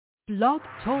Blog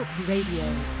Talk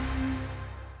Radio.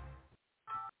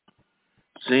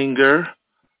 Singer,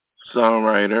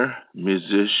 songwriter,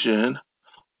 musician,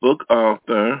 book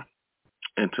author,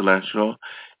 intellectual,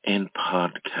 and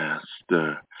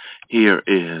podcaster. Here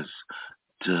is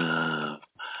Dove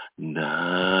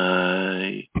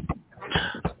Night.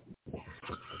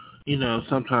 You know,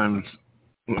 sometimes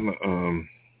when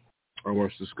I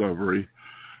watch Discovery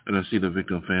and I see the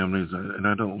victim families, and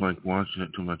I don't like watching it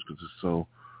too much because it's so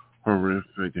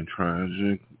horrific and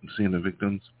tragic, seeing the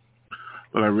victims.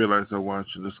 But I realized I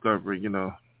watched Discovery,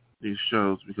 these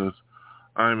shows because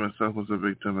I myself was a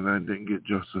victim and I didn't get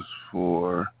justice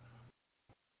for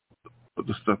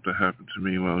the stuff that happened to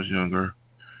me when I was younger,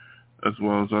 as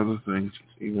well as other things,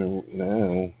 even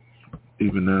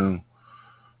now.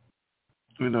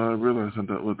 I realize I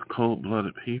dealt with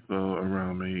cold-blooded people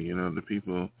around me, the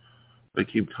people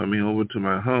that keep coming over to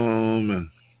my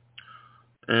home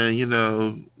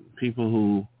and people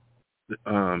who,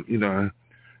 I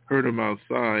heard them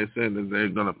outside saying that they're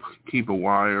going to keep a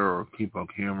wire or keep a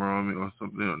camera on me or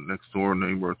something, next door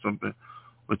neighbor or something,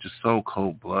 which is so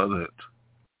cold-blooded,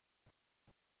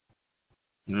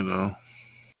 Even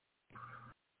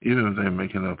if they're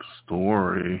making up a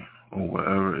story or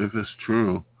whatever, if it's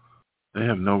true, they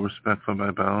have no respect for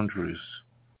my boundaries.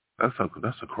 That's a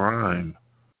crime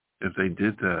if they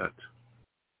did that.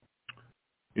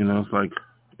 It's like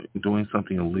doing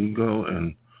something illegal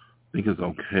and think it's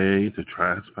okay to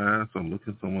trespass or look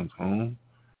at someone's home.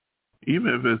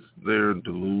 Even if it's their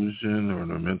delusion or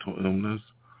their mental illness,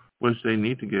 which they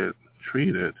need to get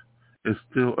treated, it's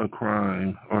still a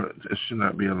crime or it should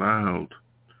not be allowed.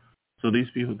 So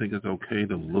these people think it's okay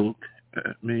to look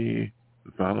at me,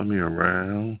 follow me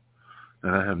around,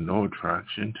 that I have no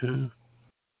attraction to.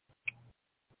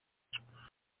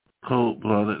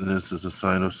 Cold-bloodedness is a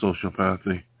sign of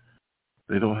sociopathy.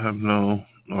 They don't have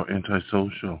or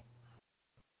antisocial.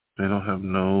 They don't have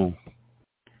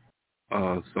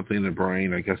something in the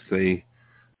brain. I guess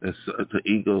it's the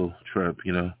ego trip,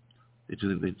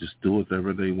 They just do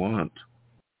whatever they want.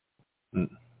 And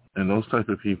those type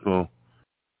of people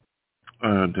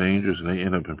are dangerous and they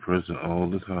end up in prison all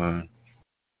the time.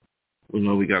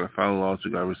 We got to follow laws.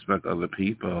 We got to respect other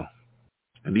people.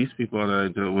 And these people that I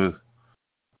deal with,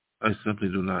 I simply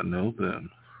do not know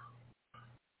them.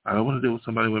 I don't want to deal with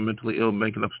somebody who's mentally ill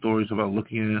making up stories about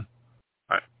looking in.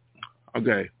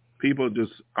 Okay, I'm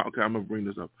going to bring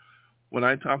this up. When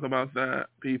I talk about that,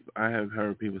 I have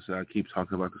heard people say I keep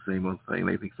talking about the same old thing.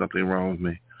 They think something wrong with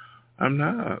me. I'm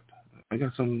not. I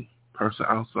got some person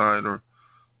outside or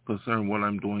concerned what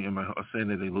I'm doing in my home, saying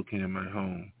that they're looking in my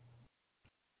home.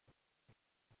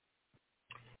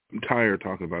 I'm tired of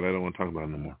talking about it. I don't want to talk about it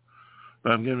no more.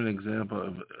 But I'm giving an example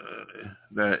of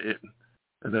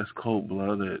that's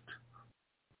cold-blooded.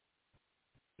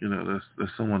 There's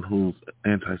someone who's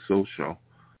antisocial.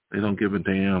 They don't give a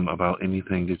damn about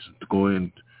anything. They just go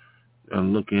in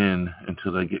and look in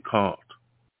until they get caught.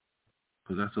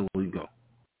 Because that's illegal.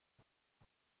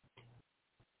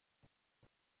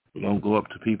 We don't go up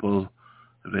to people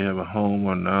if they have a home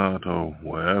or not or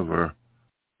wherever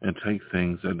and take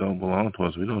things that don't belong to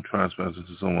us. We don't trespass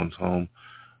into someone's home.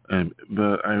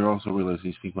 But I also realize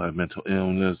these people have mental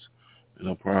illness,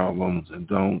 problems, and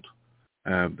don't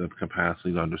have the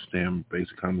capacity to understand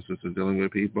basic common sense of dealing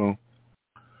with people.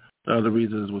 The other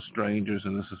reason is with strangers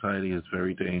in this society is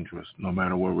very dangerous, no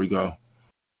matter where we go.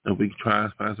 If we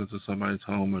trespass into somebody's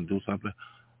home and do something,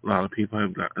 a lot of people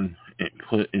have gotten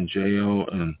put in jail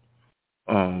and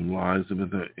lives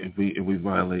if we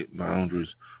violate boundaries.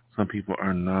 Some people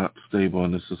are not stable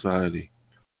in this society.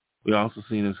 We also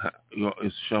see this,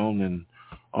 it's shown in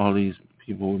all these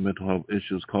people with mental health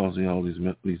issues causing all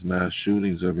these mass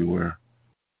shootings everywhere.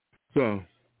 So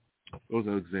those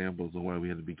are examples of why we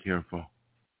have to be careful.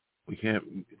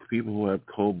 People who have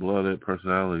cold-blooded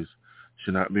personalities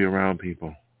should not be around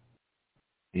people.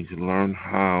 You need to learn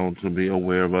how to be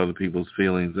aware of other people's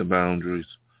feelings and boundaries.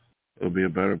 It will be a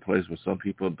better place where some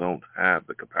people don't have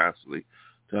the capacity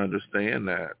to understand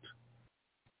that.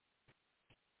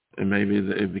 And maybe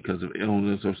because of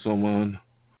illness or someone,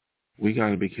 we got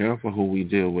to be careful who we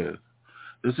deal with.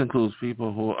 This includes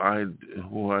people who I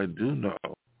do know.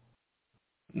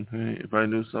 Okay, if I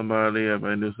knew somebody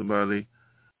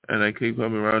and I keep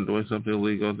coming around doing something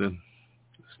illegal, then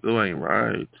it still ain't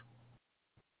right.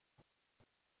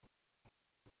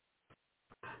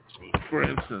 For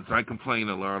instance, I complain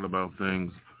a lot about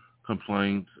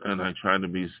complaints, and I try to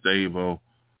be stable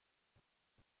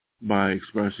by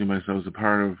expressing myself as a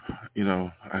part of,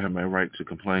 I have my right to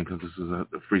complain because this is a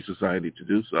free society to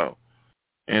do so.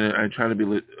 And I try to be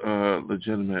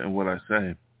legitimate in what I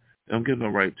say. I don't give no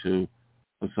right to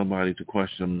for somebody to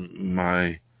question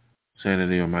my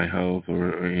sanity or my health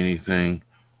or anything,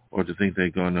 or to think they're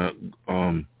gonna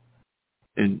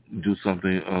and do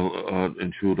something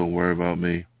intrude or worry about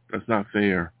me. That's not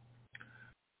fair.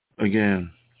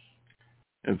 Again,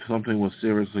 if something was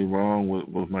seriously wrong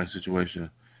with my situation,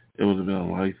 it would have been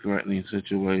a life-threatening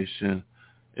situation.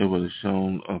 It would have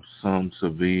shown up some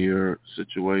severe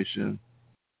situation.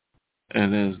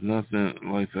 And there's nothing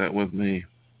like that with me.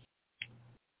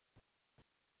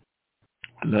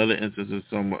 Another instance is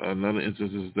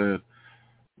that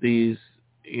these,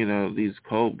 these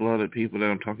cold-blooded people that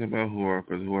I'm talking about who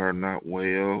are not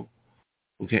well,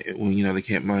 they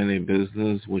can't mind their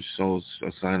business, which shows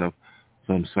a sign of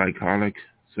some psychotic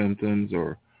symptoms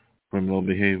or criminal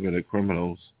behavior. They're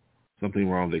criminals. Something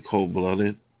wrong. They're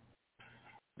cold-blooded.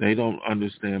 They don't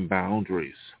understand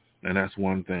boundaries, and that's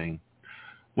one thing.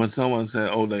 When someone said,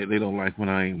 oh, they don't like when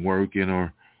I ain't working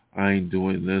or I ain't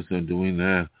doing this or doing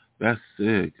that, that's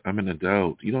sick. I'm an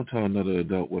adult. You don't tell another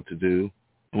adult what to do.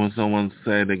 When someone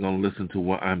said they're going to listen to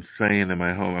what I'm saying in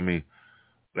my home,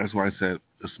 that's why I said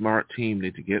the smart team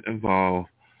need to get involved,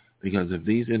 because if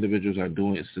these individuals are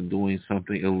doing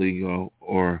something illegal,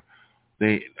 or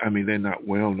they're not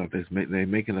well enough, they're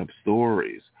making up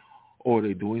stories, or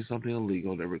they're doing something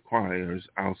illegal that requires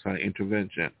outside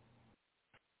intervention,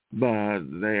 but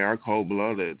they are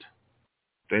cold-blooded.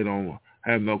 They don't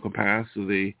have no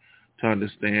capacity to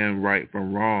understand right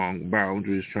from wrong,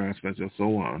 boundaries, transparency, and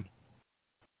so on.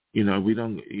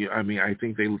 I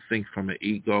think they think from an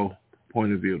ego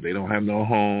point of view. They don't have no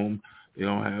home, they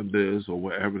don't have this or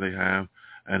whatever they have,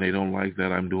 and they don't like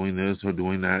that I'm doing this or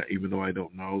doing that, even though I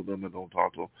don't know them and don't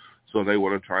talk to them. So they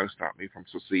want to try to stop me from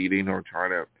succeeding or try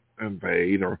to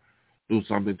invade or do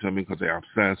something to me because they're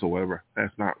obsessed or whatever.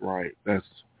 That's not right. That's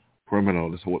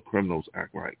criminal. That's what criminals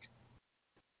act like.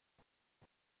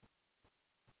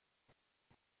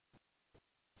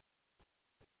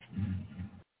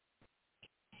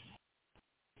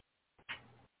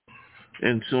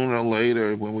 And sooner or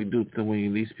later,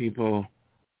 when these people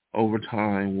over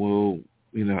time will,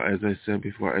 as I said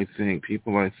before, I think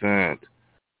people like that,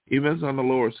 even if it's on the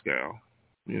lower scale,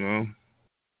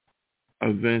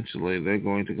 eventually they're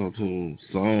going to go to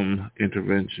some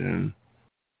intervention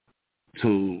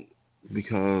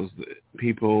because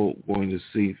people going to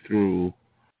see through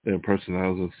their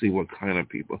personalities and see what kind of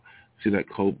people, see that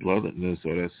cold-bloodedness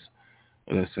or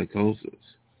that psychosis.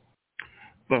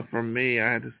 But for me,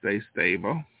 I had to stay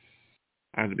stable.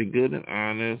 I have to be good and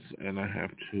honest, and I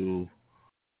have to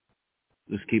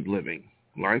just keep living.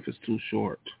 Life is too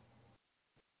short.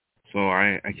 So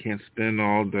I can't spend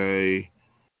all day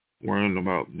worrying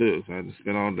about this. I have to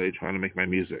spend all day trying to make my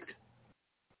music,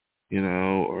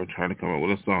 or trying to come up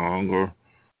with a song, or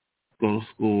go to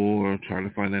school, or trying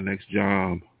to find that next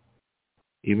job.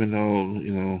 Even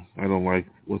though, I don't like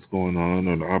what's going on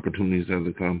or the opportunities as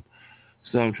they come.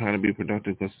 Still, I'm trying to be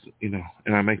productive because,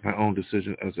 and I make my own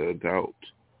decision as an adult.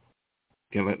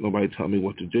 Can't let nobody tell me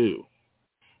what to do.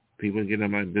 People get in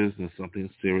my business,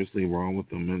 something's seriously wrong with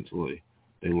them mentally.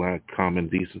 They lack common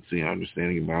decency,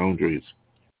 understanding boundaries.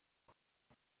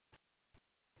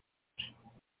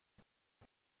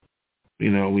 We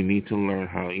need to learn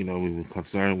how, we're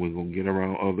concerned we're going to get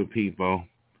around other people.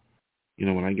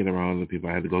 When I get around other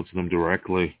people, I have to go to them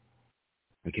directly.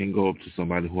 I can't go up to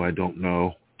somebody who I don't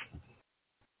know,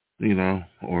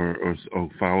 or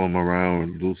follow them around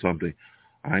and do something.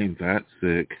 I ain't that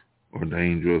sick or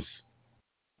dangerous.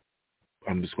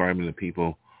 I'm describing the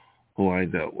people who I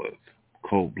dealt with.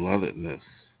 Cold-bloodedness.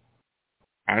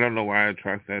 I don't know why I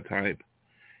attract that type.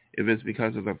 If it's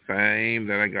because of the fame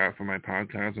that I got from my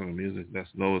podcast and the music, that's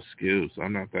no excuse.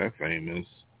 I'm not that famous.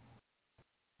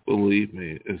 Believe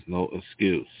me, it's no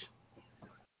excuse.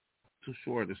 Too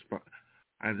short.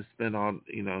 I just spend all,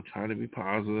 trying to be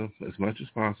positive as much as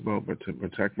possible, but to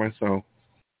protect myself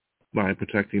by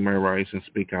protecting my rights and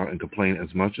speak out and complain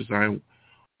as much as I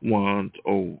want,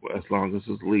 or as long as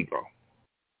it's legal.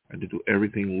 I have to do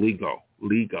everything legal.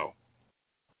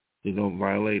 You don't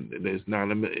violate. There's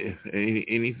not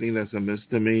anything that's a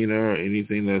misdemeanor or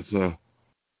anything that's a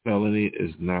felony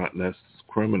that's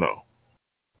criminal.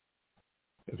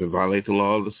 If it violates the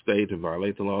law of the state, if it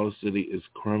violates the law of the city, it's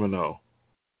criminal.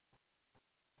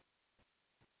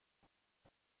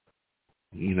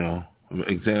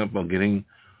 Example, breaking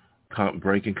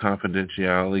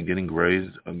confidentiality, getting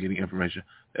grades, getting information,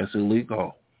 that's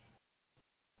illegal.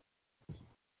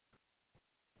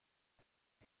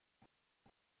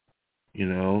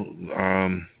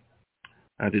 I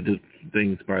had to do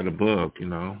things by the book,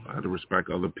 I had to respect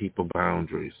other people's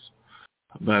boundaries.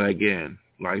 But again,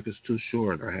 life is too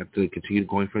short. I have to continue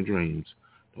going for dreams.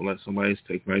 Don't let somebody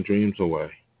take my dreams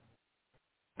away.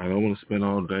 I don't want to spend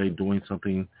all day doing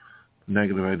something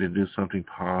negative. I did do something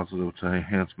positive to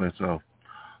enhance myself.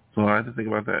 So I have to think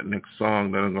about that next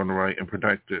song that I'm going to write and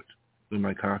protect it in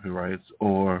my copyrights,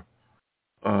 or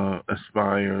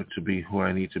aspire to be who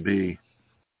I need to be.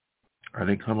 I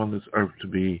didn't come on this earth to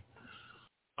be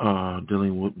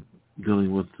dealing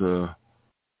with the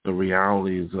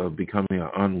realities of becoming an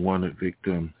unwanted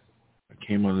victim. I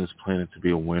came on this planet to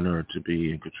be a winner, to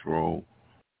be in control.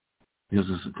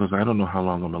 Because I don't know how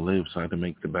long I'm going to live, so I have to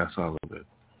make the best out of it.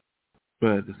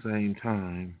 But at the same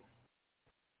time,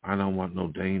 I don't want no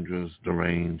dangerous,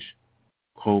 deranged,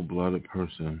 cold-blooded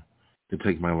person to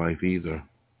take my life either.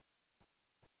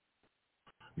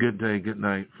 Good day, good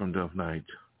night from Dove Night.